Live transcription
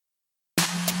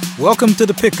Welcome to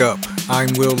The Pickup.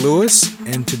 I'm Will Lewis,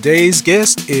 and today's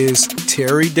guest is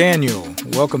Terry Daniel.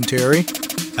 Welcome, Terry.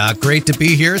 Great to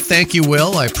be here. Thank you,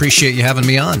 Will. I appreciate you having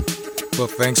me on. Well,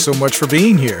 thanks so much for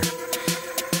being here.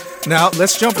 Now,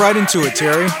 let's jump right into it,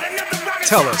 Terry.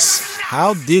 Tell us,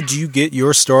 how did you get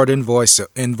your start in voice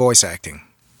acting?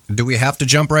 Do we have to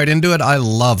jump right into it? I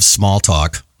love small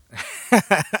talk.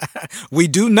 We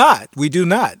do not.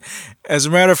 As a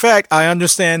matter of fact, I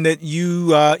understand that you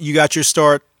got your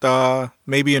start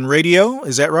maybe in radio.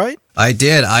 Is that right? I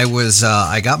did.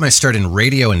 I got my start in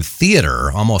radio and theater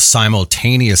almost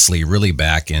simultaneously, really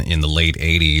back in the late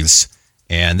 80s.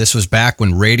 And this was back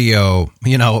when radio,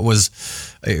 it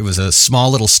was a small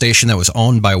little station that was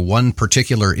owned by one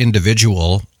particular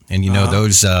individual. And,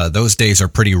 those days are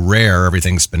pretty rare.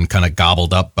 Everything's been kind of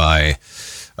gobbled up by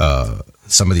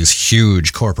some of these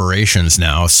huge corporations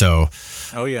now. So,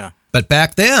 oh yeah. But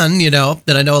back then, and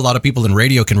I know a lot of people in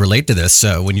radio can relate to this.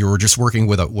 When you were just working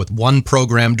with one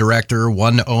program director,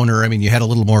 one owner, you had a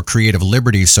little more creative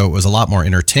liberty, so it was a lot more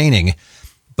entertaining.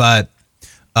 But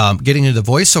getting into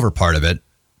the voiceover part of it,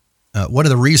 one of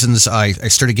the reasons I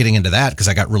started getting into that because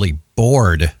I got really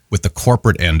bored with the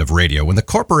corporate end of radio. When the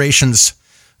corporations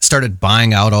started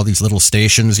buying out all these little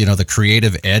stations, the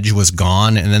creative edge was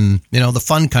gone, and then, the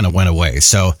fun kind of went away.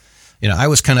 So, I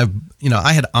was kind of,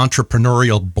 I had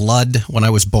entrepreneurial blood when I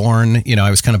was born.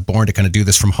 I was kind of born to kind of do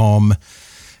this from home.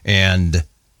 And,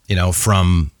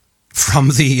 from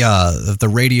the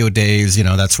radio days,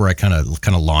 that's where I kind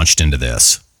of launched into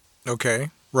this.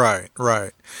 Okay. Right.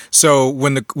 So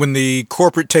when the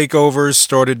corporate takeovers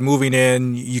started moving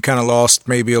in, you kind of lost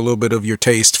maybe a little bit of your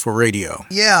taste for radio.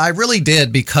 Yeah, I really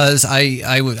did because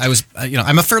I was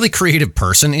I'm a fairly creative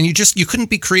person, and you couldn't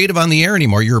be creative on the air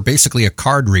anymore. You were basically a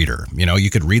card reader. You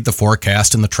could read the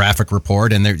forecast and the traffic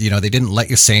report, and they didn't let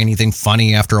you say anything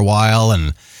funny after a while,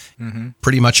 and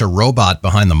pretty much a robot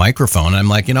behind the microphone. And I'm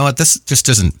like, what, this just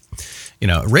isn't.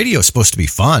 Radio is supposed to be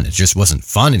fun. It just wasn't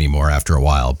fun anymore after a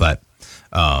while, but.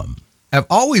 I've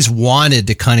always wanted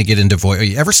to kind of get into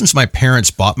voice ever since my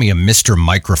parents bought me a Mr.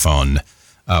 Microphone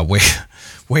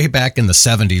way back in the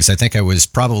 70s. I think I was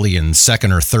probably in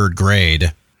second or third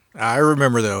grade. I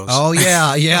remember those. Oh,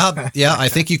 yeah. I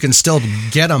think you can still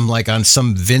get them like on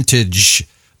some vintage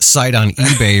site on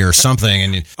eBay or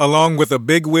something. And along with a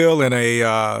big wheel and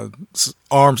a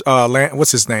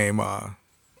what's his name?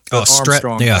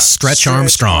 Stretch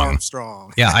Armstrong.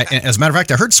 Yeah, as a matter of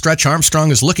fact, I heard Stretch Armstrong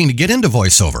is looking to get into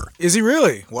voiceover. Is he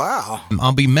really? Wow.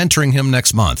 I'll be mentoring him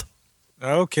next month.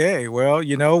 Okay, well,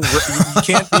 you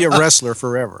can't be a wrestler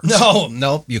forever.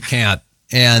 No, you can't.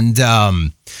 And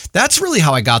that's really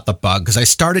how I got the bug, because I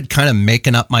started kind of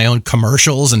making up my own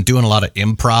commercials and doing a lot of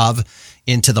improv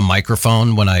into the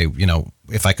microphone when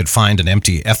if I could find an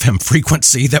empty FM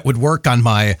frequency that would work on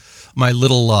my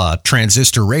little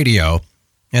transistor radio.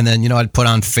 And then, I'd put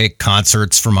on fake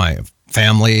concerts for my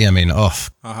family.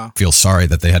 Feel sorry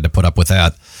that they had to put up with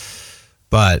that.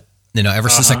 But, ever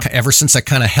since I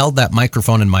kind of held that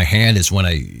microphone in my hand is when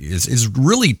is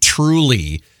really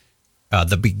truly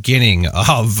the beginning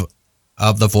of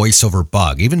the voiceover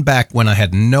bug. Even back when I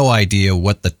had no idea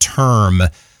what the term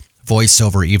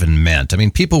voiceover even meant.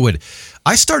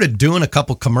 I started doing a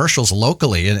couple commercials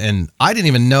locally, and I didn't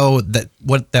even know that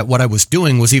what I was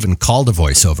doing was even called a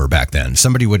voiceover back then.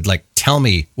 Somebody would tell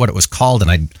me what it was called,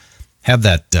 and I'd have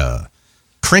that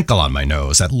crinkle on my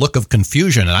nose, that look of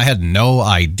confusion, and I had no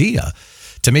idea.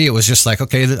 To me, it was just like,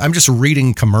 okay, I'm just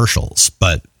reading commercials,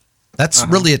 but that's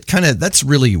really that's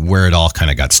really where it all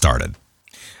kind of got started.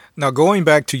 Now, going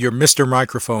back to your Mr.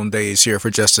 Microphone days here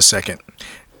for just a second.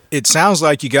 It sounds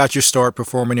like you got your start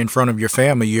performing in front of your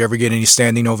family. You ever get any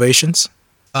standing ovations?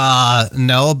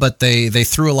 No, but they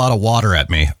threw a lot of water at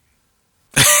me.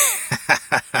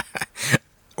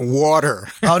 Water.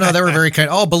 Oh no, they were very kind.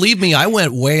 Oh, believe me, I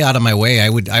went way out of my way. I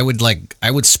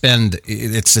would spend.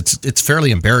 It's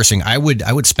fairly embarrassing. I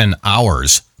would spend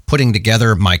hours putting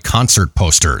together my concert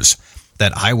posters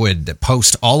that I would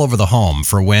post all over the home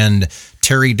for when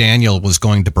Terry Daniel was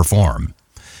going to perform.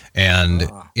 And,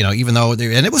 even though,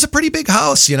 and it was a pretty big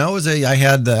house, I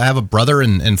have a brother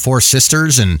and four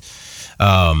sisters, and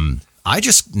I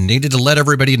just needed to let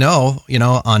everybody know,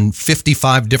 on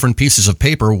 55 different pieces of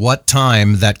paper, what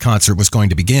time that concert was going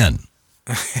to begin.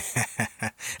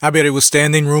 I bet it was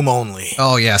standing room only.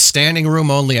 Oh yeah, standing room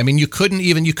only. You couldn't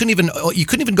even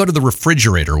go to the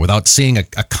refrigerator without seeing a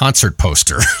concert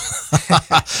poster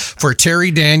for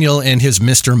Terry Daniel and his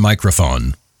Mr.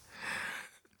 Microphone.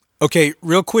 Okay,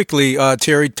 real quickly,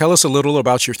 Terry, tell us a little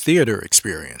about your theater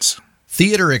experience.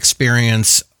 Theater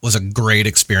experience was a great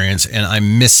experience, and I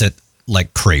miss it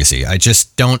like crazy. I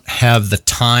just don't have the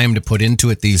time to put into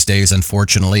it these days,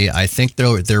 unfortunately. I think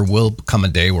there will come a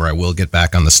day where I will get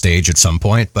back on the stage at some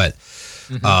point, but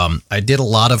I did a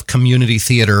lot of community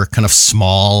theater, kind of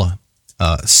small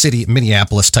city,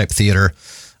 Minneapolis type theater,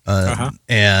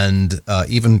 and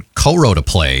even co-wrote a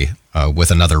play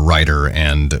with another writer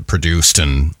and produced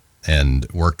and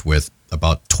worked with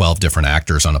about 12 different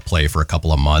actors on a play for a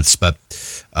couple of months. But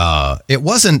it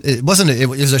was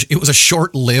a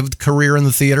short-lived career in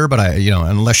the theater, but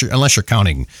unless you're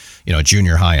counting,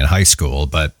 junior high and high school,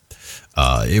 but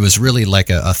it was really like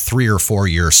a 3 or 4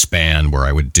 year span where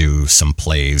I would do some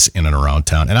plays in and around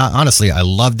town. And honestly, I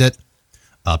loved it.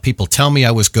 People tell me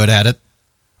I was good at it,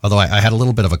 although I had a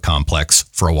little bit of a complex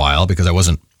for a while because I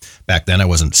wasn't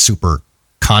super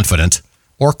confident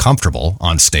or comfortable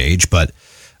on stage, but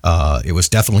it was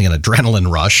definitely an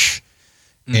adrenaline rush,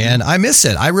 and I miss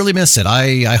it. I really miss it.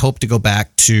 I hope to go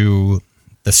back to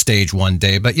the stage one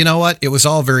day, but you know what? It was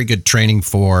all very good training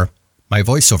for my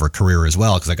voiceover career as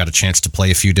well, because I got a chance to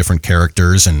play a few different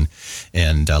characters and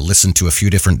listen to a few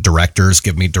different directors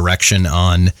give me direction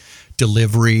on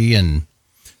delivery, and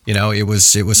it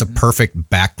was a perfect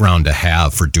background to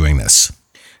have for doing this.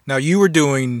 Now, you were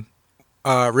doing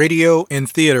radio and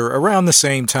theater around the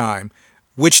same time.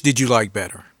 Which did you like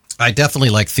better? I definitely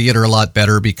like theater a lot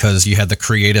better because you had the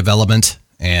creative element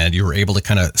and you were able to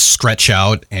kind of stretch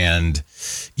out and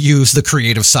use the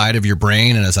creative side of your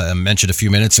brain. And as I mentioned a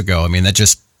few minutes ago, I mean, that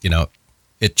just,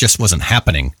 it just wasn't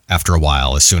happening after a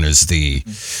while. As soon as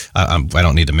I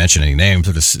don't need to mention any names,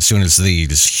 but as soon as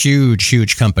these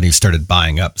huge companies started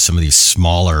buying up some of these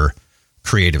smaller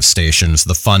creative stations,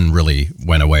 the fun really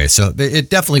went away. So it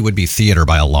definitely would be theater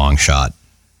by a long shot.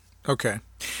 Okay.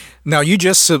 Now, you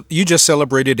just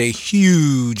celebrated a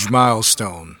huge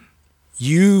milestone.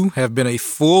 You have been a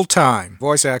full-time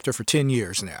voice actor for 10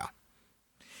 years now.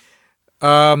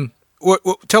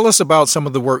 Tell us about some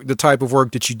of the type of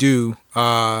work that you do.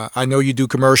 I know you do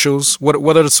commercials. What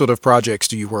other sort of projects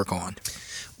do you work on?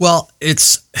 Well,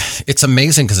 it's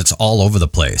amazing because it's all over the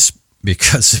place.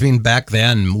 Because, I mean, back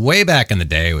then, way back in the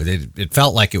day, it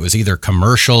felt like it was either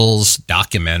commercials,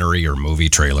 documentary, or movie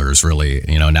trailers, really.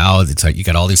 Now it's like you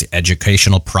got all these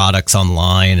educational products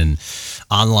online and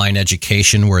online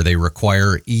education where they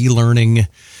require e-learning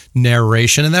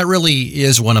narration. And that really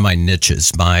is one of my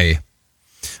niches.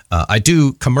 I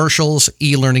do commercials,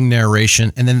 e-learning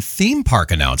narration, and then theme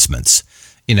park announcements.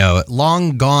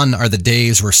 Long gone are the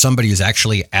days where somebody is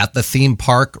actually at the theme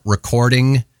park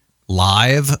recording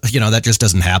live. That just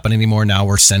doesn't happen anymore. Now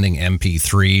we're sending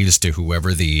MP3s to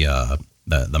whoever the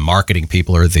marketing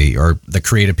people or the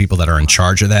creative people that are in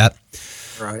charge of that.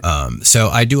 Right. So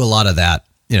I do a lot of that.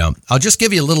 I'll just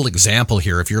give you a little example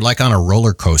here. If you're like on a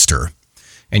roller coaster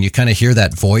and you kind of hear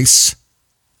that voice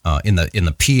in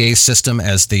the PA system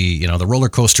as the roller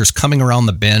coaster's coming around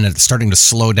the bend and it's starting to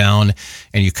slow down,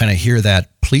 and you kind of hear that,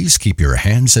 please keep your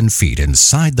hands and feet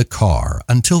inside the car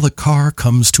until the car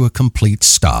comes to a complete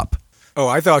stop. Oh,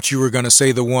 I thought you were going to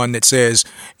say the one that says,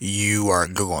 you are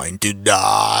going to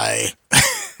die.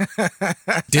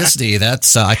 Disney,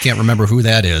 that's, I can't remember who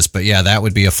that is, but yeah, that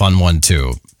would be a fun one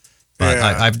too. But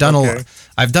yeah, I've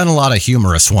done a lot of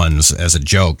humorous ones as a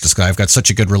joke. Just I've got such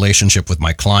a good relationship with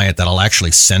my client that I'll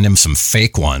actually send him some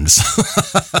fake ones.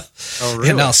 Oh,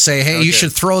 really? And I'll say, hey, you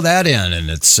should throw that in. And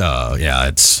it's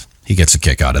he gets a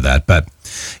kick out of that. But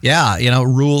yeah,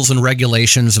 rules and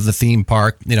regulations of the theme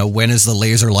park. When is the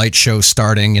laser light show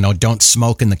starting? Don't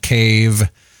smoke in the cave.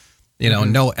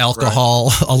 No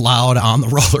alcohol allowed on the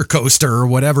roller coaster or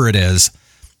whatever it is.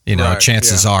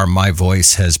 Chances are my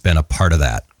voice has been a part of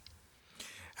that.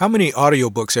 How many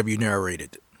audiobooks have you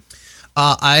narrated?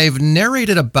 I've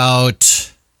narrated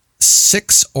about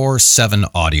 6 or 7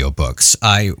 audiobooks.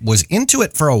 I was into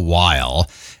it for a while,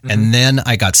 and then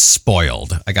I got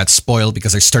spoiled.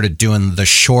 Because I started doing the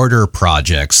shorter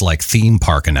projects like theme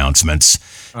park announcements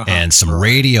and some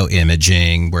radio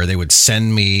imaging where they would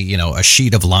send me, a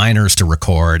sheet of liners to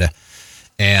record,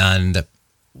 and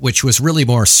which was really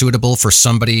more suitable for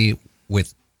somebody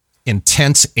with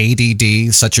intense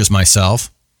ADD, such as myself.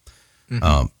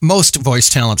 Most voice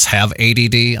talents have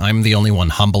ADD. I'm the only one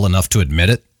humble enough to admit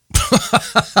it.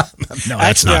 No,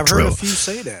 that's not true. I've heard a few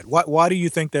say that. Why do you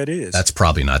think that is? That's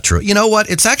probably not true. You know what?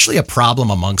 It's actually a problem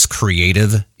amongst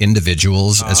creative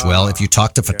individuals as well. If you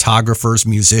talk to photographers,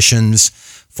 musicians,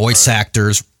 voice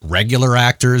actors, regular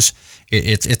actors,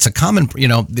 it's a common,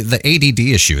 the ADD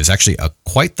issue is actually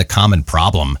quite the common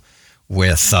problem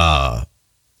with all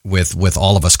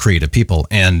of us creative people.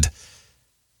 And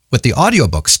with the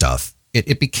audiobook stuff,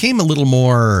 it became a little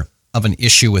more of an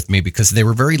issue with me because they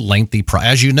were very lengthy.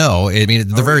 As you know, I mean,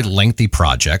 they're very lengthy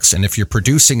projects. And if you're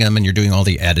producing them and you're doing all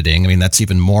the editing, I mean, that's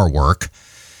even more work.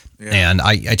 Yeah. And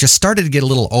I just started to get a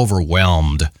little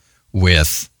overwhelmed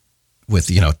with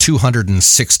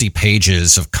 260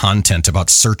 pages of content about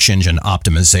search engine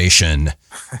optimization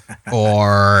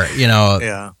or,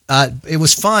 it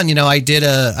was fun. I did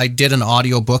an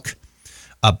audiobook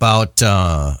about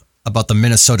the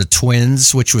Minnesota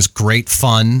Twins, which was great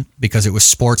fun because it was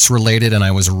sports related and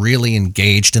I was really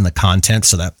engaged in the content.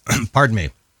 So that, pardon me,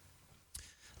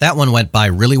 that one went by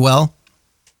really well,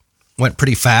 went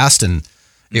pretty fast, and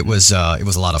it was a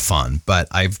lot of fun. But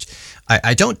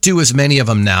I don't do as many of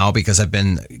them now because I've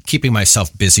been keeping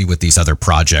myself busy with these other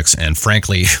projects. And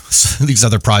frankly, these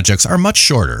other projects are much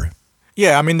shorter.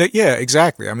 Yeah, I mean,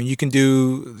 exactly. I mean, you can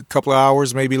do a couple of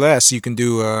hours, maybe less. You can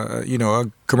do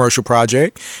a commercial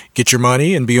project, get your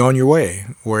money, and be on your way.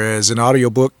 Whereas an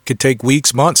audiobook could take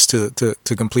weeks, months to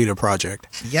complete a project.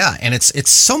 Yeah, and it's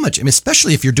so much, I mean,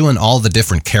 especially if you're doing all the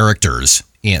different characters.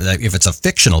 If it's a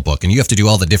fictional book and you have to do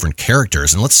all the different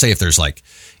characters, and let's say if there's like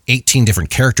 18 different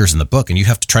characters in the book and you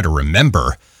have to try to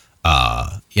remember,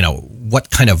 what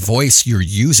kind of voice you're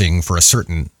using for a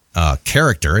certain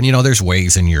character. And, there's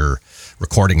ways in your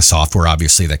recording software,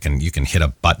 obviously, that you can hit a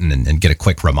button and get a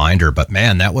quick reminder. But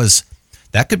man,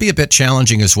 that could be a bit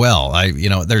challenging as well.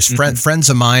 There's friends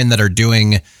of mine that are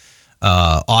doing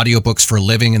audiobooks for a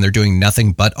living, and they're doing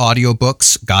nothing but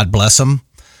audiobooks. God bless them.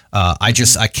 I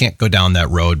can't go down that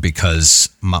road because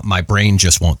my brain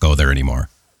just won't go there anymore.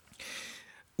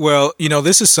 Well,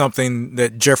 this is something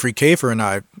that Jeffrey Kafer and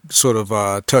I sort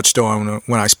of touched on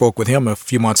when I spoke with him a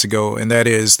few months ago, and that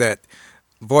is that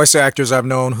voice actors I've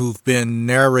known who've been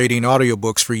narrating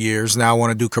audiobooks for years now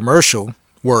want to do commercial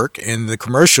work, and the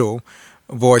commercial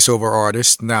voiceover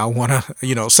artists now want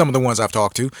to, some of the ones I've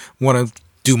talked to want to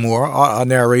do more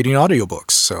narrating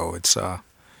audiobooks. So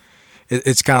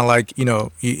it's kind of like,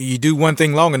 you do one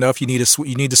thing long enough, you need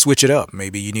to switch it up.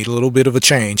 Maybe you need a little bit of a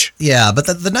change. Yeah, but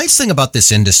the nice thing about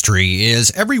this industry is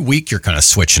every week you're kind of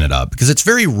switching it up, because it's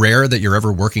very rare that you're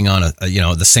ever working on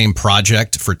the same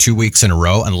project for 2 weeks in a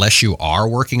row, unless you are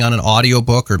working on an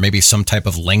audiobook or maybe some type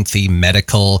of lengthy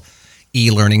medical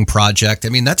e-learning project. I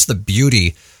mean, that's the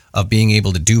beauty of being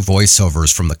able to do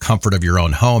voiceovers from the comfort of your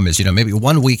own home is, maybe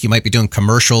 1 week you might be doing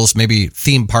commercials, maybe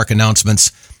theme park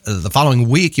announcements. The following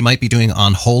week you might be doing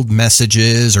on hold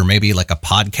messages or maybe like a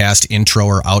podcast intro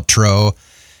or outro.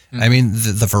 I mean,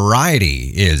 the variety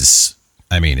is,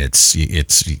 it's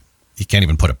you can't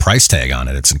even put a price tag on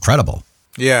it. It's incredible.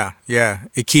 Yeah.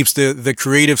 It keeps the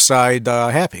creative side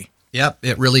happy. Yep,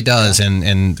 it really does. Yeah.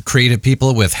 And creative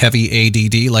people with heavy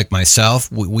ADD like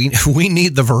myself, we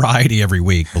need the variety every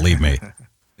week, believe me.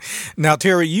 Now,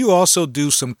 Terry, you also do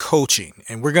some coaching,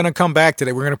 and we're going to come back to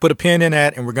that. We're going to put a pin in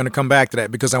that, and we're going to come back to that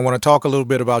because I want to talk a little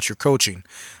bit about your coaching.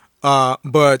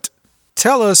 But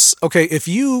tell us, okay, if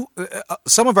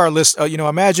some of our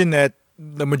imagine that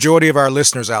the majority of our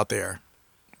listeners out there,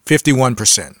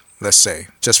 51%, let's say,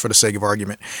 just for the sake of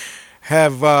argument,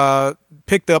 have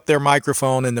picked up their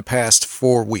microphone in the past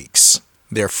 4 weeks.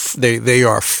 They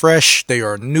are fresh. They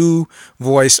are new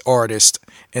voice artists,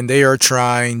 and they are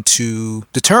trying to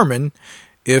determine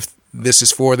if this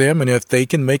is for them and if they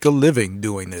can make a living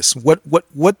doing this. What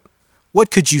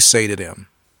could you say to them?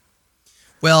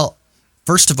 Well,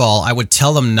 first of all, I would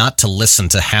tell them not to listen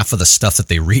to half of the stuff that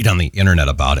they read on the internet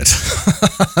about it,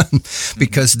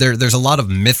 because there's a lot of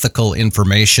mythical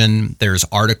information. There's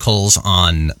articles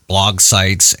on blog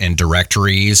sites and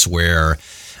directories where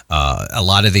a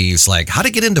lot of these, like how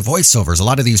to get into voiceovers, a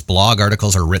lot of these blog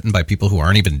articles are written by people who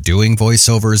aren't even doing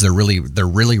voiceovers. They're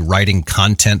really writing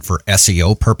content for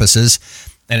SEO purposes,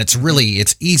 and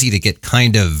it's easy to get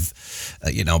kind of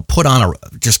put on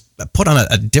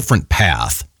a different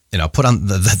path. Put on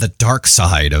the dark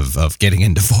side of getting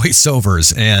into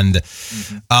voiceovers. And,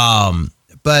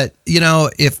 but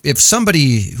if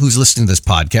somebody who's listening to this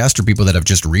podcast or people that have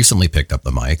just recently picked up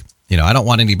the mic, I don't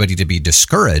want anybody to be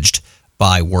discouraged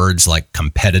by words like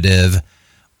competitive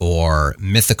or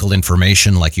mythical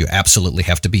information, like you absolutely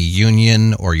have to be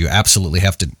union or you absolutely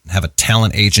have to have a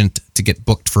talent agent to get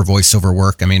booked for voiceover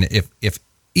work. I mean, if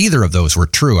either of those were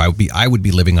true, I would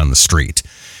be living on the street,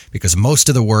 because most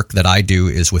of the work that I do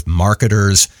is with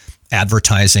marketers,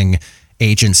 advertising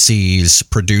agencies,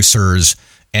 producers,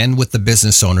 and with the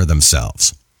business owner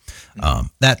themselves.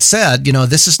 That said,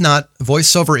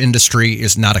 voiceover industry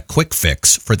is not a quick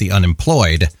fix for the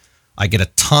unemployed. I get a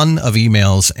ton of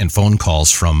emails and phone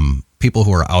calls from people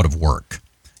who are out of work.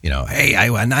 Hey,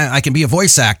 I can be a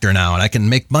voice actor now and I can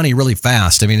make money really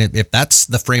fast. I mean, if that's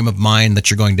the frame of mind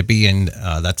that you're going to be in,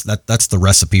 that's the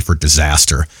recipe for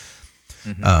disaster.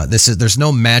 There's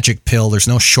no magic pill. There's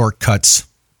no shortcuts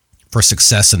for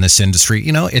success in this industry.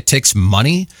 You know, it takes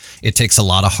money. It takes a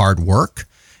lot of hard work.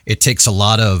 It takes a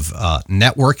lot of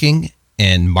networking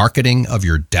and marketing of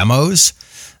your demos.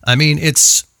 I mean,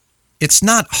 it's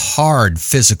not hard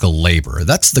physical labor.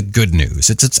 That's the good news.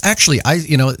 It's actually,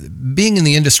 being in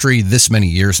the industry this many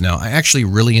years now, I actually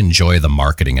really enjoy the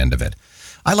marketing end of it.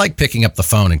 I like picking up the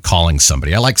phone and calling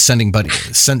somebody. I like sending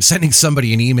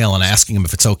somebody an email and asking them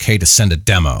if it's okay to send a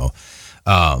demo.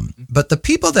 But the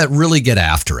people that really get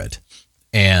after it,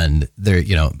 and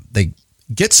they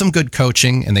get some good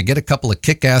coaching and they get a couple of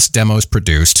kick-ass demos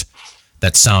produced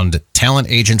that sound talent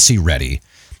agency ready,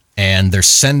 and they're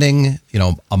sending,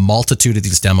 a multitude of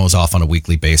these demos off on a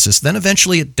weekly basis, then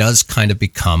eventually it does kind of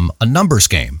become a numbers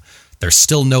game. There's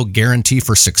still no guarantee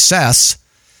for success,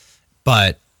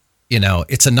 but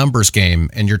it's a numbers game,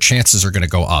 and your chances are going to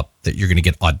go up that you're going to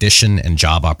get audition and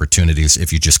job opportunities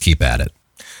if you just keep at it.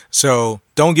 So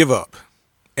don't give up,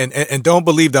 and don't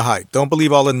believe the hype. Don't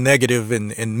believe all the negative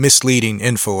and misleading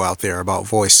info out there about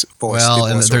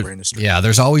voiceover industry. Yeah,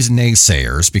 there's always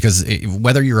naysayers, because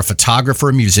whether you're a photographer,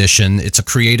 a musician, it's a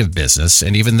creative business.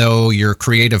 And even though your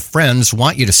creative friends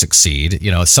want you to succeed,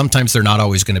 sometimes they're not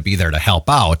always going to be there to help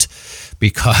out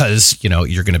because,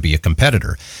 you're going to be a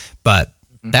competitor. But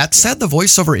that said, the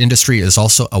voiceover industry is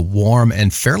also a warm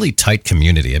and fairly tight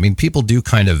community. I mean, people do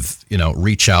kind of,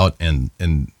 reach out and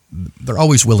they're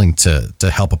always willing to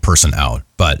help a person out.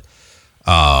 But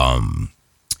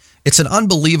it's an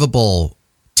unbelievable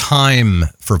time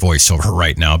for voiceover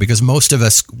right now, because most of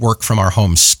us work from our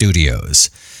home studios.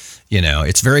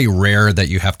 It's very rare that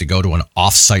you have to go to an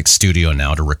off-site studio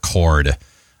now to record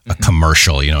a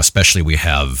commercial, especially we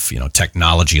have,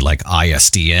 technology like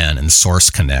ISDN and Source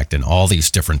Connect and all these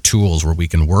different tools where we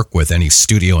can work with any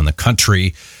studio in the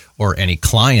country or any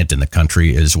client in the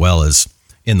country as well as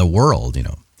in the world.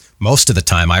 Most of the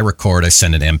time I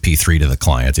send an MP3 to the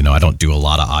client. I don't do a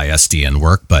lot of ISDN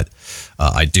work, but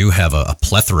I do have a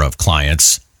plethora of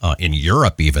clients in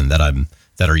Europe even that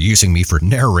are using me for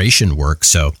narration work.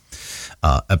 So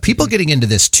people getting into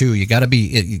this too, you got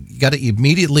to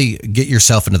immediately get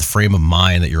yourself into the frame of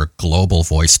mind that you're a global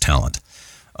voice talent.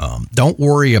 Don't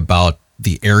worry about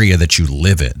the area that you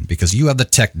live in, because you have the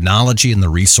technology and the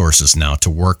resources now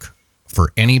to work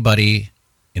for anybody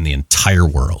in the entire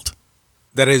world.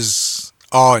 That is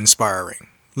awe-inspiring,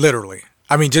 literally.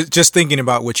 I mean, just thinking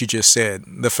about what you just said,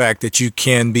 the fact that you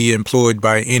can be employed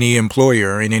by any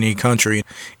employer in any country,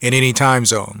 in any time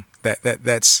zone,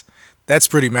 that's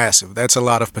pretty massive. That's a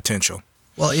lot of potential.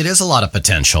 Well, it is a lot of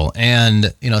potential.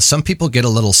 And, some people get a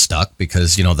little stuck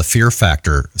because, the fear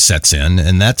factor sets in,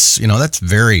 and that's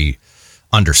very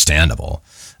understandable.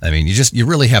 I mean, you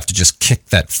really have to just kick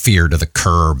that fear to the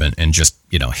curb and just,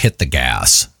 hit the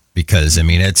gas, because, I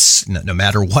mean, it's no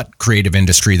matter what creative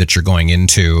industry that you're going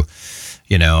into,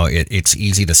 it's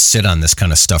easy to sit on this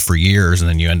kind of stuff for years and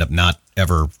then you end up not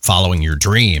ever following your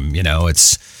dream.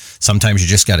 It's sometimes you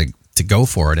just got to go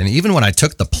for it. And even when I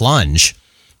took the plunge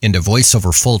into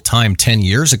voiceover full time 10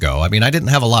 years ago, I mean, I didn't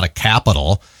have a lot of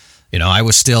capital. I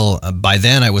was still, by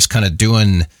then I was kind of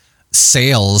doing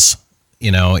sales,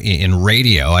 in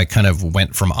radio. I kind of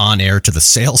went from on air to the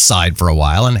sales side for a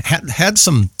while and had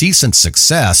some decent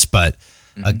success. But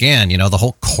again, the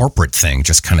whole corporate thing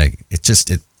just kind of,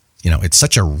 it's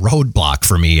such a roadblock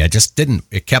for me.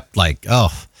 It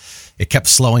kept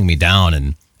slowing me down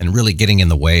and really getting in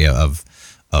the way of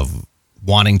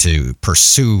wanting to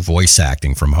pursue voice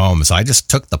acting from home. So I just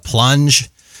took the plunge,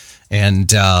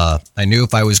 and I knew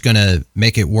if I was going to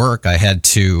make it work, I had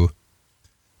to,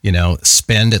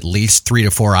 spend at least 3 to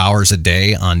 4 hours a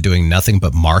day on doing nothing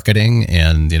but marketing.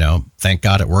 And, thank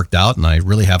God it worked out, and I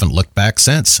really haven't looked back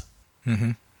since.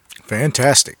 Mm-hmm.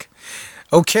 Fantastic.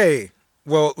 Okay.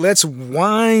 Well, let's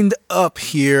wind up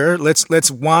here.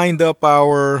 Let's wind up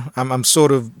I'm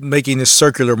sort of making this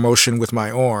circular motion with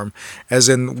my arm, as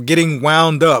in getting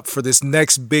wound up for this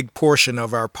next big portion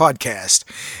of our podcast.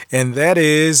 And that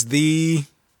is the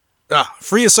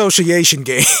free association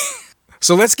game.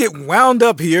 So let's get wound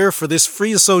up here for this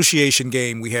free association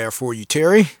game we have for you,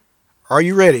 Terry. Are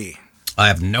you ready? I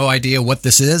have no idea what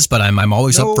this is, but I'm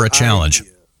always up for a challenge.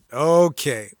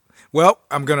 Okay. Well,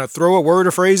 I'm going to throw a word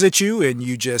or phrase at you, and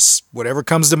you just, whatever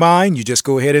comes to mind, you just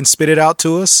go ahead and spit it out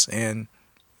to us and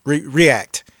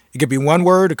react. It could be one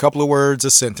word, a couple of words, a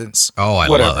sentence. Oh,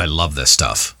 I love this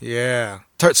stuff. Yeah.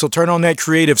 So turn on that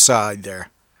creative side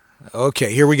there.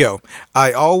 Okay, here we go.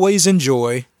 I always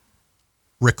enjoy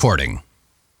recording.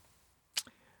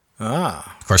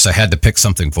 Of course, I had to pick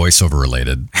something voiceover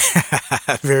related.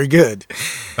 Very good.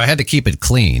 I had to keep it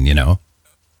clean,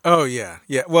 Oh yeah,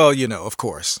 yeah. Well, of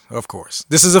course, of course.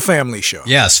 This is a family show.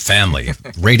 Yes, family.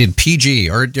 Rated PG.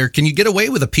 Or can you get away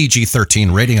with a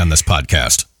PG-13 rating on this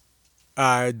podcast?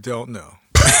 I don't know.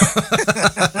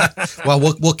 Well,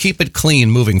 we'll keep it clean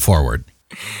moving forward.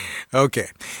 Okay.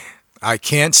 I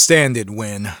can't stand it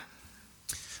when.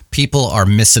 People are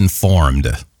misinformed.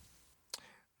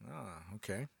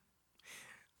 Okay.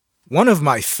 One of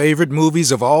my favorite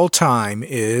movies of all time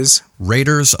is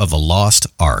Raiders of the Lost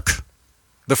Ark.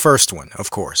 the first one,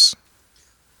 of course.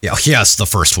 Yeah, yes, the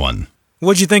first one.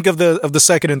 What'd you think of the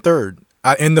second and third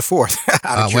and the fourth?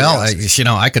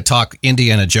 I could talk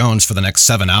Indiana Jones for the next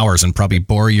 7 hours and probably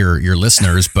bore your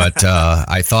listeners, but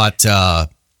I thought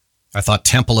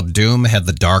Temple of Doom had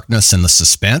the darkness and the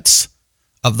suspense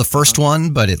of the first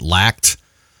one, but it lacked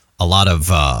a lot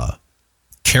of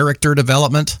character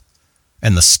development,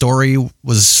 and the story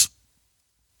was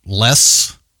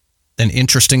less than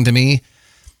interesting to me.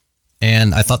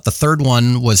 And I thought the third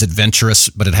one was adventurous,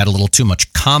 but it had a little too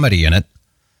much comedy in it.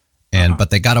 But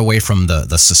they got away from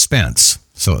the suspense.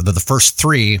 So the first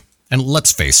three, and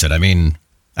let's face it, I mean,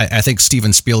 I think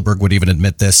Steven Spielberg would even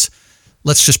admit this.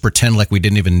 Let's just pretend like we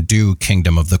didn't even do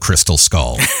Kingdom of the Crystal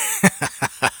Skull.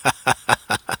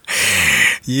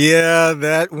 Yeah,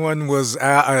 that one was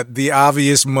the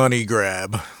obvious money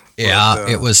grab. Yeah, But,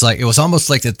 it was almost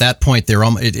like at that point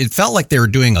it felt like they were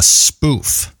doing a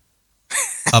spoof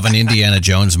of an Indiana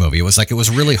Jones movie. It was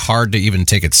really hard to even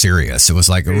take it serious. It was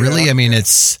like, really? I mean,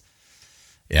 it's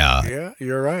yeah. Yeah,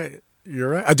 you're right. You're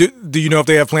right. Do you know if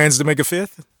they have plans to make a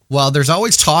fifth? Well, there's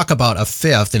always talk about a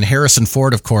fifth, and Harrison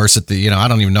Ford, of course, I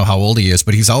don't even know how old he is,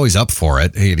 but he's always up for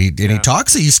it.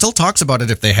 He still talks about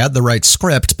it if they had the right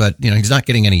script, but he's not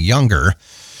getting any younger.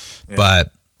 Yeah.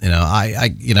 But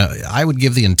I would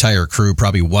give the entire crew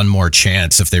probably one more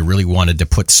chance if they really wanted to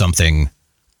put something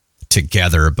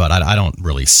together, but I don't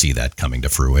really see that coming to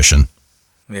fruition.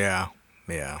 Yeah,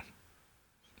 yeah.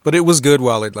 But it was good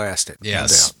while it lasted.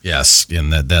 Yes, yes.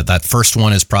 And that first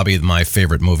one is probably my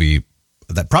favorite movie.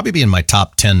 That'd probably be in my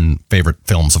top 10 favorite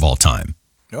films of all time.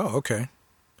 Oh, okay.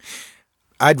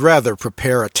 I'd rather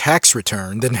prepare a tax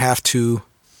return than have to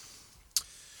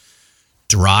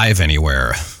drive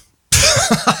anywhere.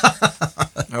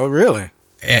 Oh, really?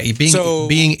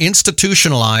 Being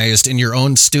institutionalized in your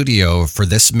own studio for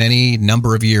this many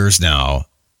number of years now,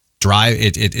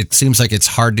 it seems like it's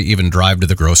hard to even drive to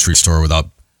the grocery store without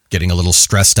getting a little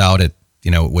stressed out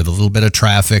with a little bit of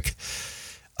traffic.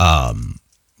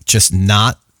 Just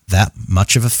not that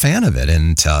much of a fan of it.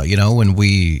 And,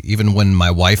 when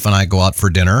my wife and I go out for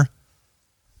dinner,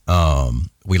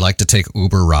 we like to take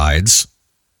Uber rides.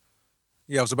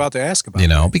 Yeah, I was about to ask about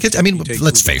that. Because,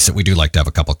 let's face it, we do like to have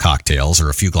a couple cocktails or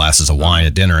a few glasses of wine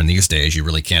at dinner. And these days, you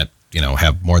really can't,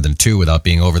 have more than two without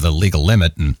being over the legal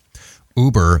limit. And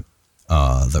Uber,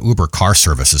 the Uber car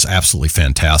service is absolutely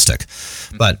fantastic.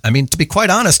 But, to be quite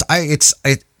honest,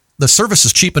 the service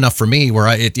is cheap enough for me where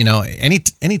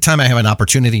anytime I have an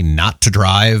opportunity not to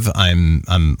drive, I'm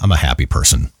a happy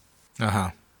person.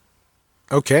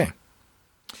 Okay.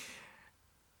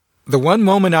 The one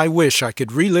moment I wish I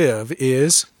could relive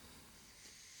is.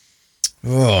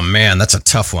 Oh man, that's a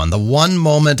tough one. The one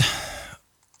moment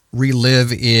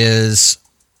relive is,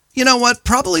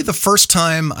 probably the first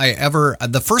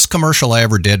commercial I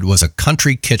ever did was a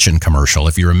Country Kitchen commercial.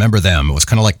 If you remember them, it was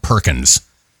kind of like Perkins.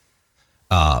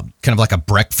 Kind of like a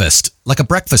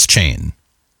breakfast chain.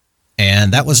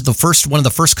 And that was one of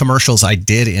the first commercials I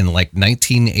did in like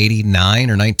 1989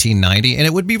 or 1990. And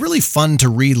it would be really fun to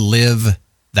relive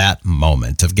that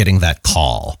moment of getting that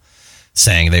call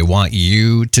saying they want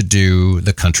you to do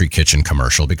the Country Kitchen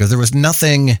commercial, because there was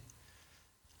nothing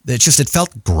it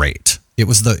felt great. It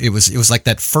was like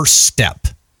that first step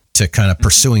to kind of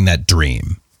pursuing that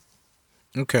dream.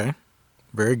 Okay.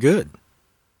 Very good.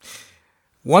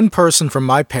 One person from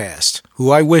my past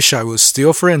who I wish I was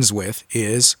still friends with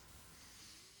is.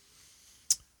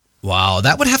 Wow,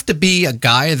 that would have to be a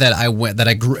guy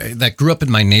that grew up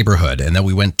in my neighborhood and that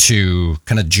we went to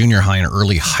kind of junior high and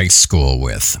early high school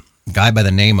with. A guy by the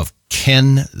name of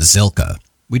Ken Zilka.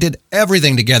 We did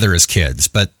everything together as kids,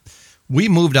 but we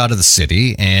moved out of the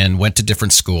city and went to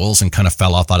different schools and kind of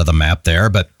fell off out of the map there.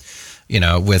 But,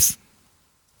 with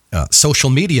social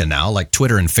media now, like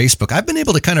Twitter and Facebook, I've been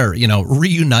able to kind of,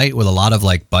 reunite with a lot of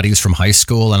like buddies from high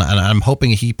school, and I'm hoping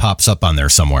he pops up on there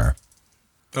somewhere.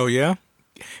 Oh, yeah?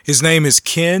 His name is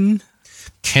Ken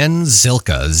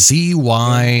Zilka,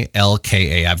 Zylka.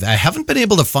 I haven't been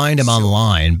able to find him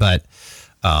online, but,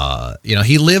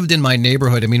 he lived in my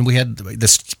neighborhood. We had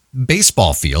this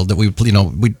baseball field that we'd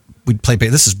play.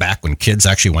 This is back when kids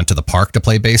actually went to the park to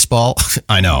play baseball.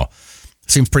 I know.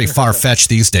 seems pretty far-fetched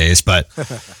these days, but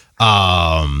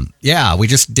yeah, we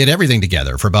just did everything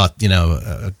together for about,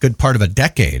 a good part of a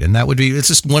decade. And it's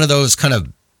just one of those kind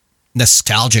of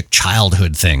nostalgic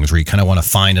childhood things where you kind of want to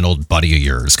find an old buddy of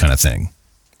yours kind of thing.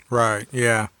 Right.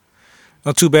 Yeah.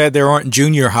 Not too bad there aren't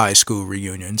junior high school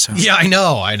reunions. Yeah, I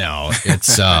know.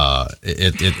 It's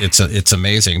it's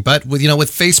amazing. But with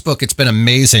Facebook, it's been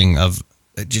amazing of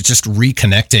just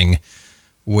reconnecting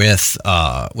with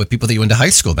people that you went to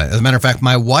high school with. As a matter of fact,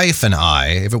 my wife and I,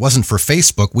 if it wasn't for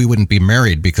Facebook, we wouldn't be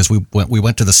married because we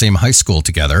went to the same high school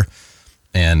together,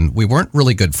 and we weren't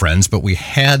really good friends, but we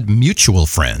had mutual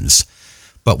friends.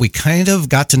 But we kind of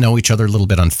got to know each other a little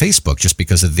bit on Facebook just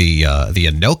because of the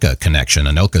Anoka connection.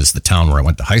 Anoka is the town where I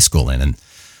went to high school in,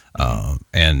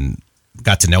 and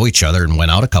got to know each other and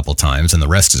went out a couple times, and the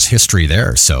rest is history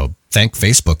there. So thank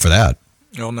Facebook for that.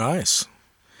 Oh, nice.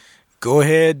 Go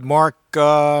ahead, Mark.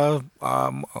 I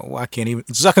can't even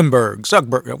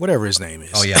Zuckerberg, whatever his name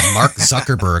is. Oh yeah, Mark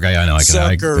Zuckerberg. I know. I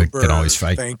can always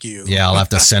fight. Thank you. Yeah, I'll have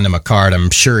to send him a card.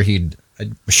 I'm sure he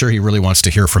really wants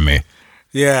to hear from me.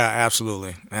 Yeah,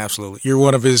 absolutely. Absolutely. You're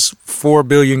one of his 4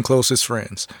 billion closest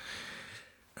friends.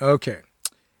 Okay.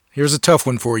 Here's a tough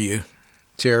one for you,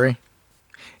 Terry.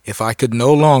 If I could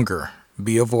no longer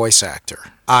be a voice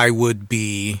actor, I would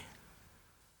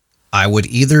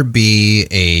either be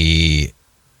a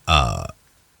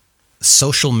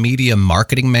social media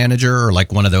marketing manager or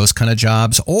like one of those kind of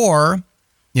jobs, or,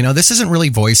 this isn't really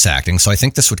voice acting, so I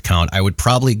think this would count. I would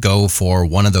probably go for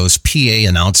one of those PA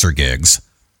announcer gigs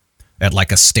at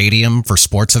like a stadium for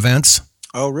sports events.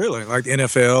 Oh, really? Like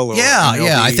NFL? Or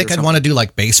yeah. I think I'd want to do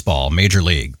like baseball, Major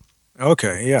League.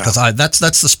 Okay, yeah. Because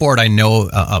that's the sport I know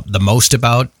the most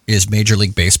about is Major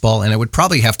League Baseball, and it would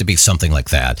probably have to be something like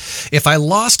that. If I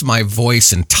lost my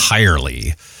voice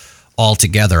entirely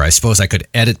altogether, I suppose I could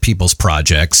edit people's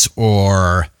projects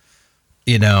or,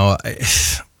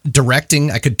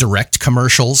 directing. I could direct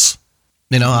commercials.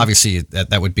 Obviously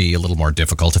that would be a little more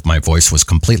difficult if my voice was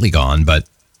completely gone, but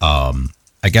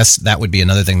I guess that would be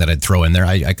another thing that I'd throw in there.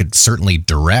 I could certainly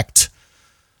direct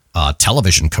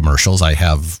television commercials. I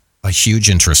have a huge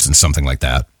interest in something like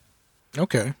that.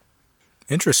 Okay.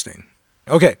 Interesting.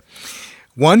 Okay.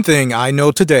 One thing I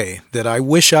know today that I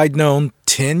wish I'd known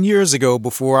 10 years ago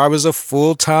before I was a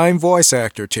full-time voice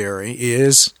actor, Terry,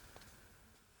 is...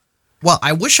 Well,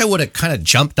 I wish I would have kind of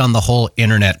jumped on the whole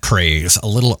internet craze a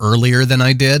little earlier than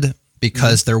I did,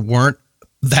 because there weren't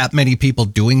that many people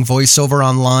doing voiceover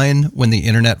online when the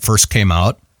internet first came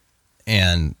out.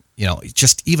 And,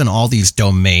 just even all these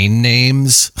domain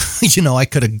names, I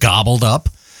could have gobbled up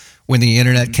when the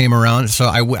internet came around. So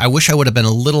I wish I would have been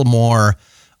a little more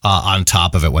on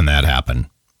top of it when that happened.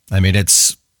 I mean,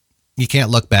 you can't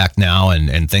look back now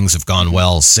and things have gone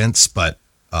well since, but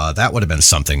that would have been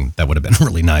something that would have been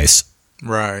really nice.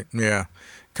 Right. Yeah.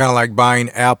 Kind of like buying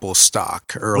Apple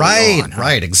stock early on.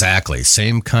 Right, exactly.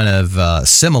 Same kind of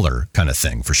similar kind of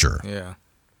thing for sure. Yeah.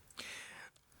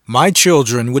 My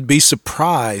children would be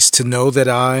surprised to know that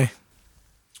I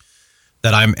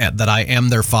am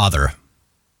their father.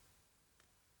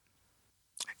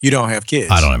 You don't have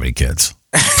kids. I don't have any kids.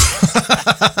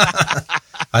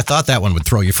 I thought that one would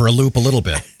throw you for a loop a little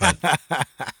bit, but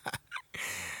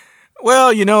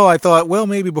well, I thought,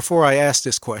 maybe before I ask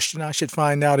this question, I should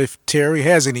find out if Terry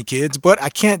has any kids, but I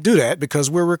can't do that because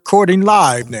we're recording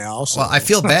live now. So. Well, I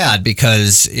feel bad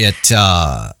because it's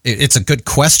a good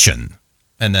question,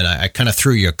 and then I kind of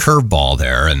threw you a curveball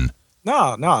there, and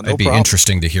no it'd be problem.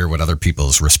 Interesting to hear what other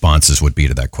people's responses would be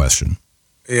to that question.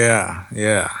 Yeah.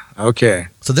 Okay.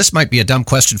 So this might be a dumb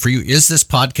question for you. Is this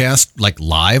podcast like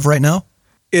live right now?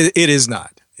 It is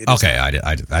not. Okay,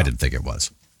 I didn't think it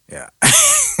was. Yeah.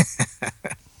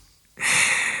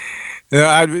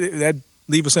 That'd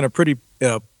leave us in a pretty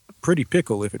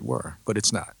pickle if it were, but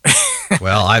it's not.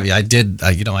 Well, I did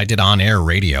on-air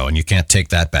radio, and you can't take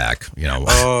that back.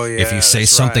 Oh, yeah, if you say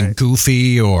something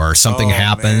goofy or something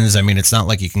happens, man. I mean, it's not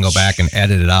like you can go back and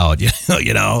edit it out. Yeah.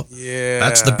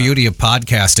 That's the beauty of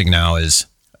podcasting now is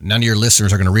none of your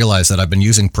listeners are going to realize that I've been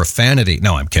using profanity.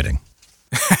 No, I'm kidding.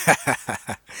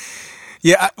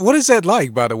 Yeah, what is that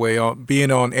like, by the way, being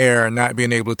on air and not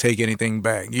being able to take anything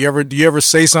back? Do you ever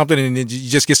say something and you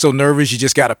just get so nervous you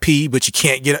just got to pee, but you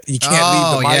can't leave the mic?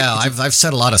 Oh yeah, I've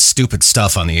said a lot of stupid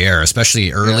stuff on the air,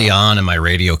 especially early on in my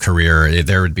radio career.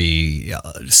 There would be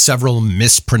several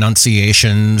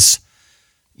mispronunciations.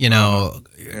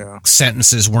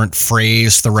 Sentences weren't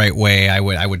phrased the right way.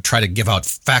 I would try to give out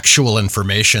factual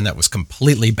information that was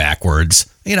completely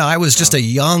backwards. I was just a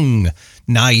young,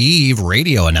 naive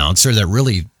radio announcer that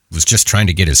really was just trying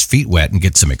to get his feet wet and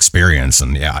get some experience.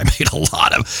 And yeah, I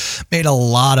made a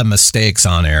lot of mistakes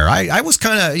on air. I was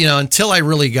kind of, until I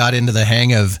really got into the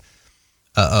hang of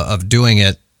doing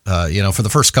it, for the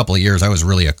first couple of years, I was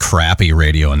really a crappy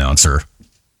radio announcer.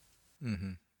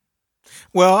 Mm-hmm.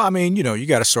 Well, I mean, you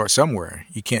got to start somewhere.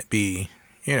 You can't be,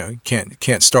 you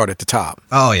can't start at the top.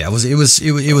 Oh yeah,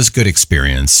 it was good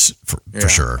experience for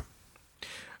sure.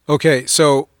 Okay,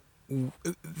 so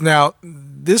now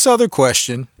this other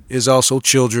question is also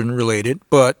children related,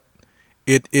 but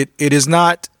it is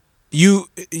not, you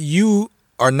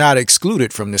are not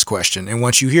excluded from this question. And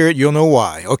once you hear it, you'll know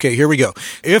why. Okay, here we go.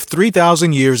 If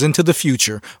 3,000 years into the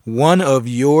future, one of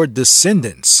your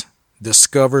descendants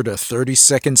discovered a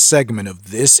 30-second segment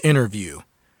of this interview,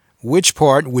 which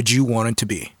part would you want it to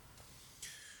be?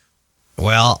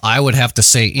 Well, I would have to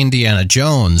say Indiana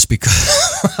Jones because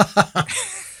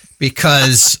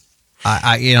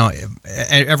I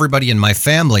everybody in my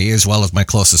family, as well as my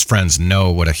closest friends,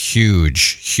 know what a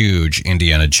huge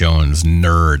Indiana Jones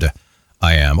nerd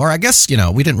I am. Or I guess,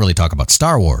 we didn't really talk about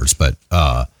Star Wars, but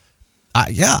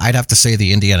I'd have to say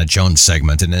the Indiana Jones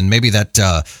segment. And then maybe that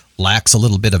lacks a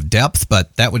little bit of depth,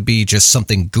 but that would be just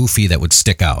something goofy that would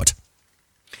stick out.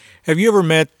 Have you ever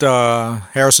met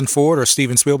Harrison Ford or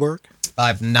Steven Spielberg?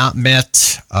 I've not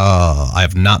met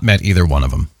either one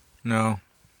of them. No.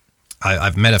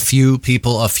 I've met a few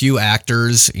people, a few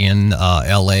actors in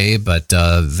L.A., but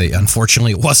they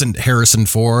unfortunately it wasn't Harrison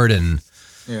Ford, and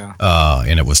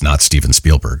it was not Steven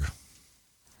Spielberg.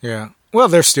 Yeah. Well,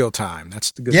 there's still time.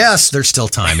 That's the good. Yes, there's still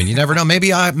time, and you never know.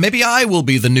 Maybe I will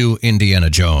be the new Indiana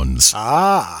Jones.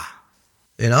 Ah.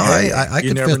 I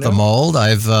could fit the mold.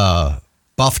 I've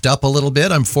buffed up a little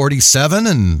bit. I'm 47,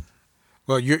 and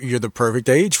well, you're the perfect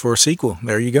age for a sequel.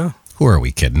 There you go. Who are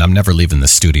we kidding? I'm never leaving the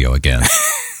studio again.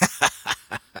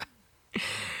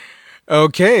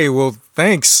 Okay, well,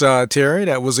 thanks, Terry.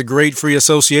 That was a great free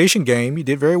association game. You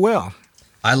did very well.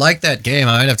 I like that game.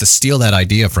 I might have to steal that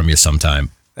idea from you sometime.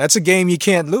 That's a game you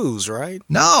can't lose, right?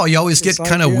 No, you always get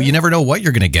you never know what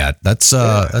you're going to get. That's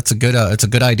a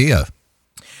good idea.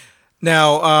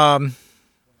 Now,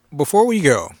 before we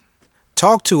go,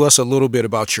 talk to us a little bit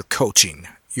about your coaching,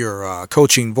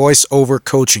 coaching voiceover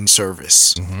coaching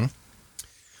service. Mm-hmm.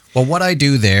 Well, what I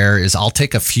do there is I'll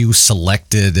take a few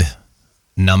selected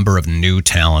number of new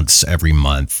talents every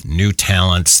month, new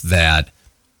talents that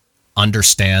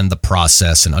understand the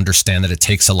process and understand that it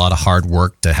takes a lot of hard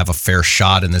work to have a fair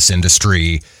shot in this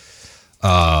industry.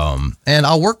 And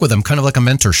I'll work with them kind of like a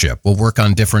mentorship. We'll work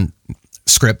on different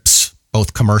scripts,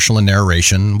 both commercial and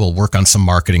narration. We'll work on some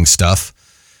marketing stuff.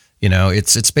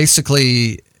 It's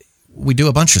basically, we do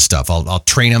a bunch of stuff. I'll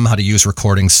train them how to use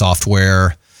recording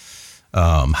software,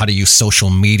 how to use social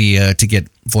media to get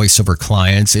voiceover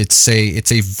clients. It's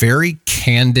a very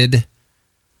candid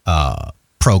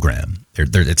program.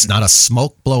 It's not a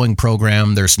smoke blowing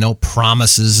program. There's no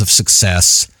promises of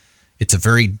success. It's a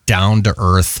very down to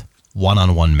earth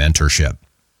one-on-one mentorship.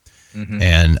 Mm-hmm.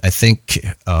 And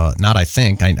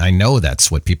I know that's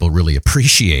what people really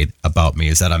appreciate about me,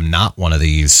 is that I'm not one of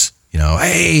these,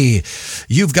 hey,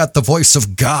 you've got the voice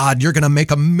of God. You're going to make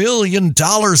 $1 million in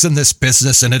this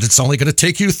business, and it's only going to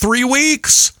take you 3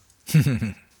 weeks.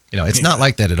 It's not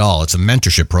like that at all. It's a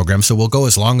mentorship program, so we'll go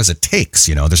as long as it takes.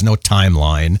 There's no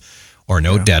timeline or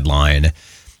no deadline.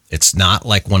 It's not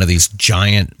like one of these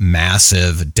giant,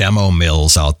 massive demo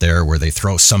mills out there where they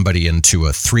throw somebody into a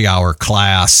 3-hour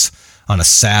class on a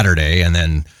Saturday, and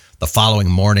then the following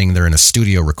morning they're in a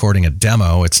studio recording a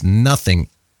demo. It's nothing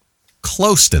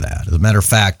close to that. As a matter of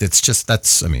fact,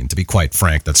 to be quite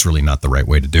frank, that's really not the right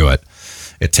way to do it.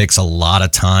 It takes a lot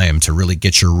of time to really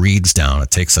get your reads down.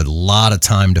 It takes a lot of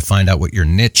time to find out what your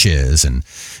niche is and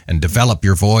develop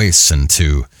your voice and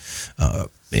to,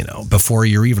 before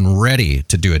you're even ready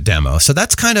to do a demo. So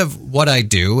that's kind of what I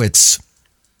do. It's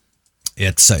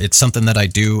something that I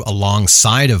do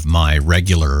alongside of my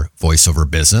regular voiceover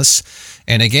business.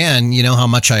 And again, you know how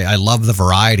much I love the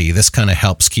variety. This kind of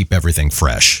helps keep everything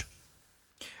fresh.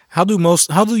 How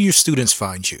do your students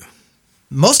find you?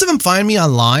 Most of them find me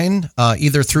online,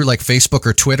 either through like Facebook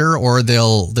or Twitter, or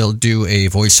they'll do a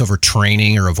voiceover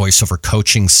training or a voiceover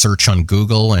coaching search on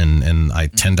Google, and I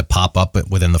tend to pop up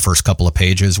within the first couple of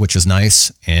pages, which is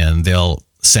nice. And they'll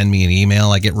send me an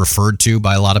email. I get referred to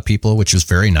by a lot of people, which is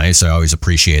very nice. I always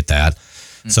appreciate that.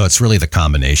 Mm-hmm. So it's really the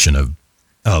combination of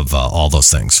all those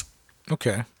things.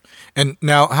 Okay. And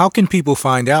now, how can people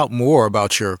find out more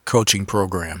about your coaching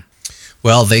program?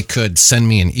 Well, they could send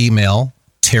me an email,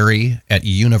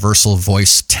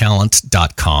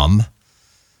 terry@universalvoicetalent.com.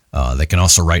 They can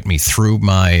also write me through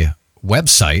my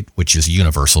website, which is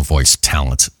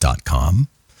universalvoicetalent.com.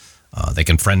 They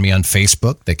can friend me on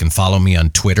Facebook. They can follow me on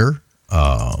Twitter.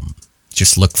 You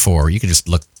can just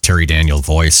look Terry Daniel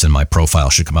Voice, and my profile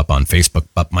should come up on Facebook.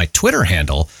 But my Twitter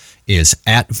handle is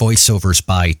 @voiceovers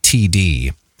by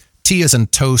TD. T as in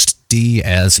toast, D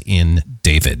as in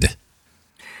David.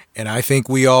 And I think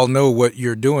we all know what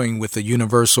you're doing with the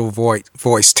Universal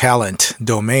Voice Talent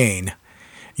domain.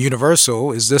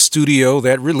 Universal is the studio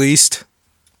that released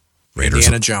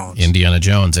Indiana Jones. Indiana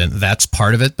Jones, and that's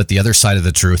part of it. But the other side of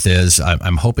the truth is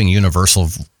I'm hoping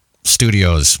Universal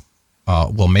Studios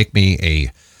will make me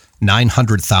a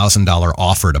 $900,000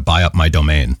 offer to buy up my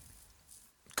domain.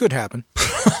 Could happen.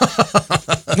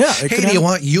 Yeah. Hey, do you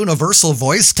want Universal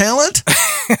Voice Talent?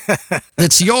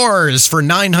 It's yours for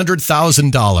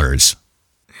 $900,000.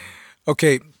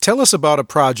 Okay, tell us about a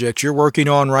project you're working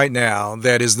on right now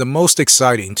that is the most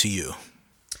exciting to you.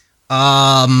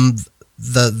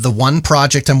 The one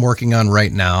project I'm working on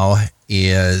right now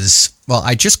is, well,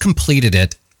 I just completed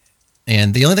it,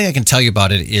 and the only thing I can tell you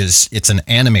about it is it's an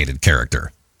animated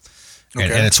character. Okay.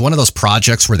 And it's one of those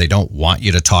projects where they don't want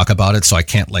you to talk about it, so I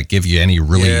can't give you any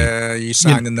really... Yeah, you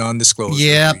signed a non-disclosure.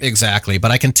 Yeah, exactly.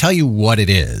 But I can tell you what it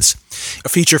is. A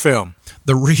feature film.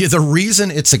 The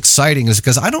reason it's exciting is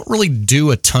because I don't really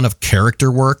do a ton of character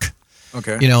work.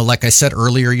 Okay. Like I said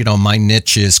earlier, my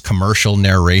niche is commercial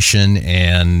narration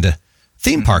and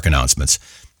theme park announcements.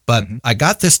 But I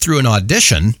got this through an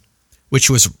audition, which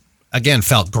was, again,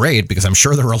 felt great because I'm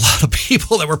sure there were a lot of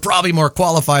people that were probably more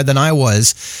qualified than I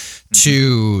was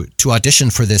to audition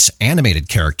for this animated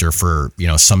character for,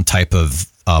 some type of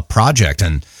project.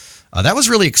 And that was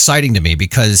really exciting to me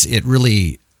because it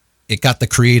got the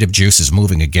creative juices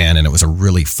moving again, and it was a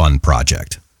really fun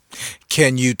project.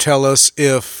 Can you tell us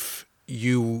if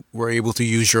you were able to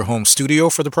use your home studio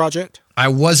for the project? I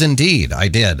was indeed. I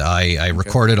did. I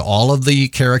recorded all of the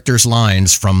characters'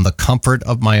 lines from the comfort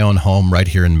of my own home right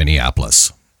here in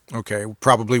Minneapolis. Okay,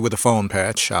 probably with a phone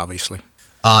patch, obviously.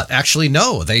 Actually,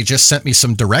 no. They just sent me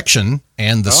some direction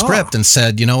and the script and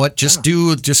said, you know what, just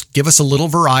give us a little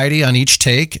variety on each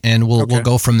take, and we'll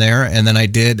go from there. And then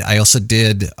I also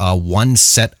did one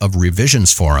set of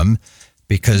revisions for them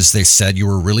because they said you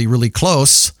were really, really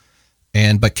close.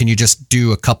 But can you just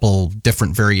do a couple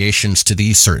different variations to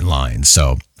these certain lines?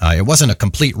 So it wasn't a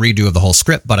complete redo of the whole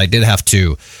script, but I did have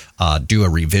to do a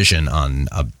revision on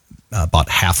about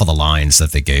half of the lines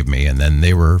that they gave me, and then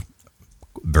they were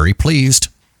very pleased.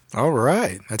 All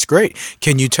right. That's great.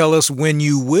 Can you tell us when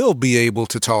you will be able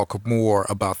to talk more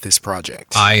about this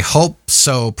project? I hope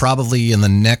so, probably in the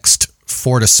next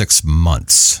 4 to 6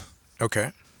 months.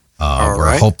 Okay.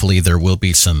 Where hopefully there will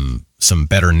be some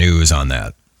better news on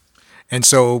that. And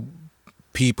so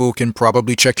people can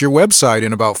probably check your website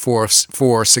in about 4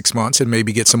 or 6 months and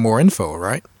maybe get some more info,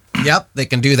 right? Yep, they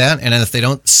can do that. And if they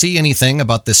don't see anything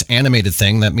about this animated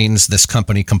thing, that means this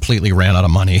company completely ran out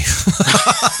of money.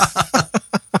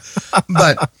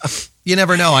 But you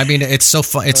never know. I mean, it's so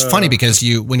fun. It's funny because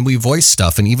when we voice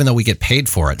stuff, and even though we get paid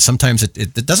for it, sometimes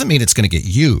it doesn't mean it's going to get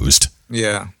used.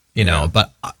 Yeah.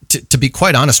 But to be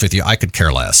quite honest with you, I could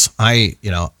care less. I'm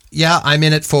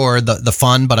in it for the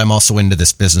fun, but I'm also into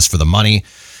this business for the money.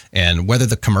 And whether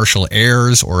the commercial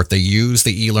airs or if they use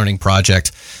the e-learning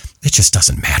project, it just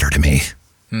doesn't matter to me.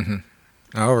 Mm-hmm.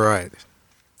 All right.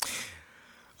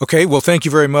 Okay, well, thank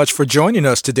you very much for joining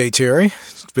us today, Terry.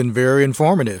 It's been very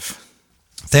informative.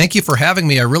 Thank you for having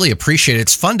me. I really appreciate it.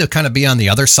 It's fun to kind of be on the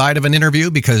other side of an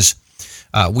interview because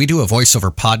we do a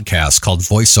voiceover podcast called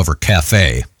VoiceOver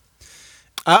Cafe.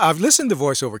 I've listened to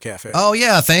VoiceOver Cafe. Oh,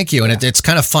 yeah, thank you. And it's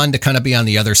kind of fun to kind of be on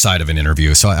the other side of an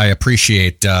interview. So I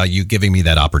appreciate you giving me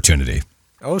that opportunity.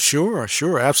 Oh, sure,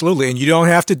 absolutely. And you don't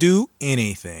have to do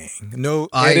anything. No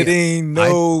editing,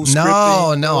 no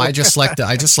scripting. No. I just like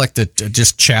to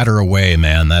just chatter away,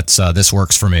 man. That's this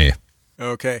works for me.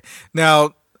 Okay.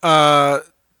 Now,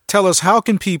 tell us, how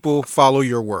can people follow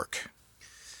your work?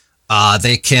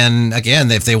 They can,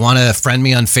 again, if they want to friend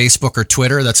me on Facebook or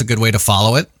Twitter, that's a good way to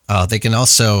follow it. They can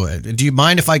also, do you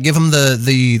mind if I give them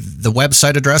the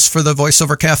website address for the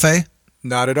VoiceOver Cafe?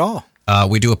 Not at all.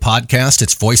 We do a podcast.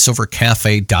 It's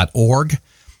voiceovercafe.org.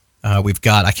 We've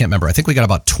got, I can't remember, I think we got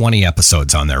about 20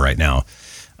 episodes on there right now.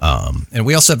 And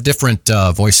we also have different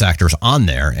voice actors on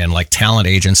there and like talent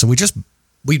agents. And we just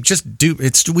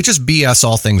BS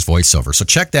all things voiceover. So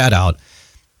check that out.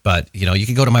 But, you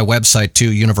can go to my website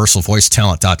too,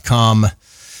 universalvoicetalent.com.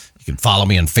 You can follow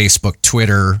me on Facebook,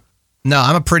 Twitter. No,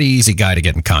 I'm a pretty easy guy to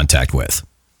get in contact with.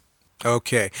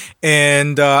 Okay.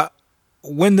 And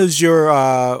when do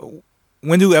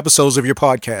episodes of your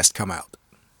podcast come out?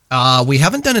 We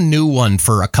haven't done a new one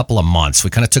for a couple of months. We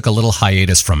kind of took a little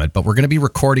hiatus from it, but we're going to be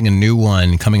recording a new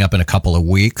one coming up in a couple of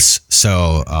weeks.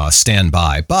 So stand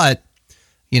by. But,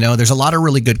 there's a lot of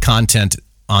really good content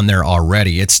on there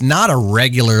already. It's not a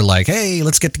regular like, hey,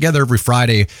 let's get together every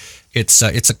Friday. It's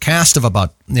a cast of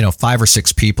about 5 or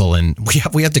 6 people, and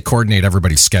we have to coordinate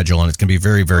everybody's schedule, and it's going to be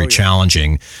very, very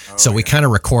challenging. So we kind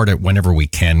of record it whenever we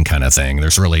can, kind of thing.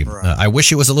 There's really, I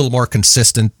wish it was a little more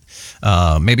consistent.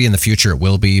 Maybe in the future it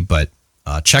will be, but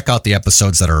check out the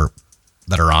episodes that are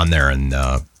on there, and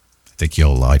I think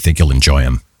you'll enjoy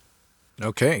them.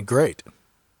 Okay, great.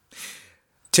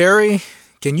 Terry,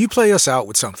 can you play us out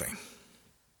with something?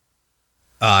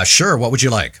 Sure. What would you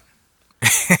like?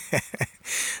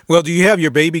 Well, do you have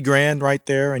your baby grand right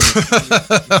there? And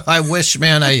I wish,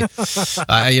 man. If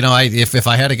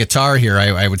I had a guitar here,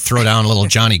 I would throw down a little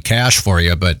Johnny Cash for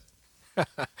you, but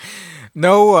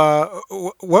no.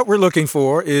 What we're looking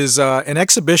for is an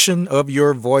exhibition of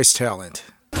your voice talent,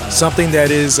 something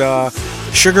that is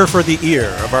sugar for the ear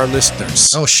of our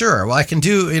listeners. Oh, sure. Well, I can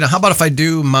do. How about if I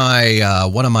do my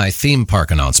one of my theme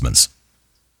park announcements?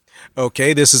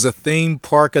 Okay, this is a theme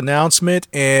park announcement,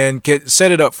 and set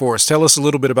it up for us. Tell us a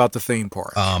little bit about the theme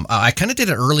park. I kind of did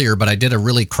it earlier, but I did a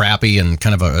really crappy and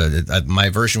kind of my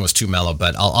version was too mellow,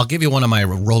 but I'll give you one of my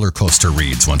roller coaster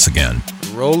reads once again.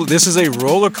 This is a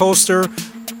roller coaster,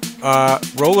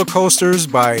 roller coasters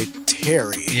by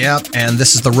Terry. Yep, and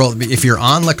this is if you're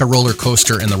on like a roller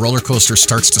coaster and the roller coaster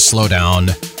starts to slow down,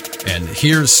 and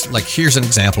here's an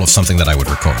example of something that I would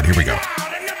record. Here we go.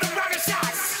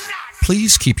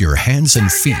 Please keep your hands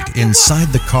and feet inside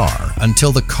the car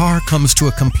until the car comes to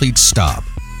a complete stop.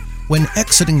 When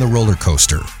exiting the roller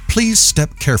coaster, please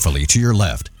step carefully to your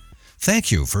left.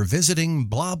 Thank you for visiting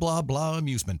blah blah blah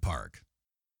amusement park.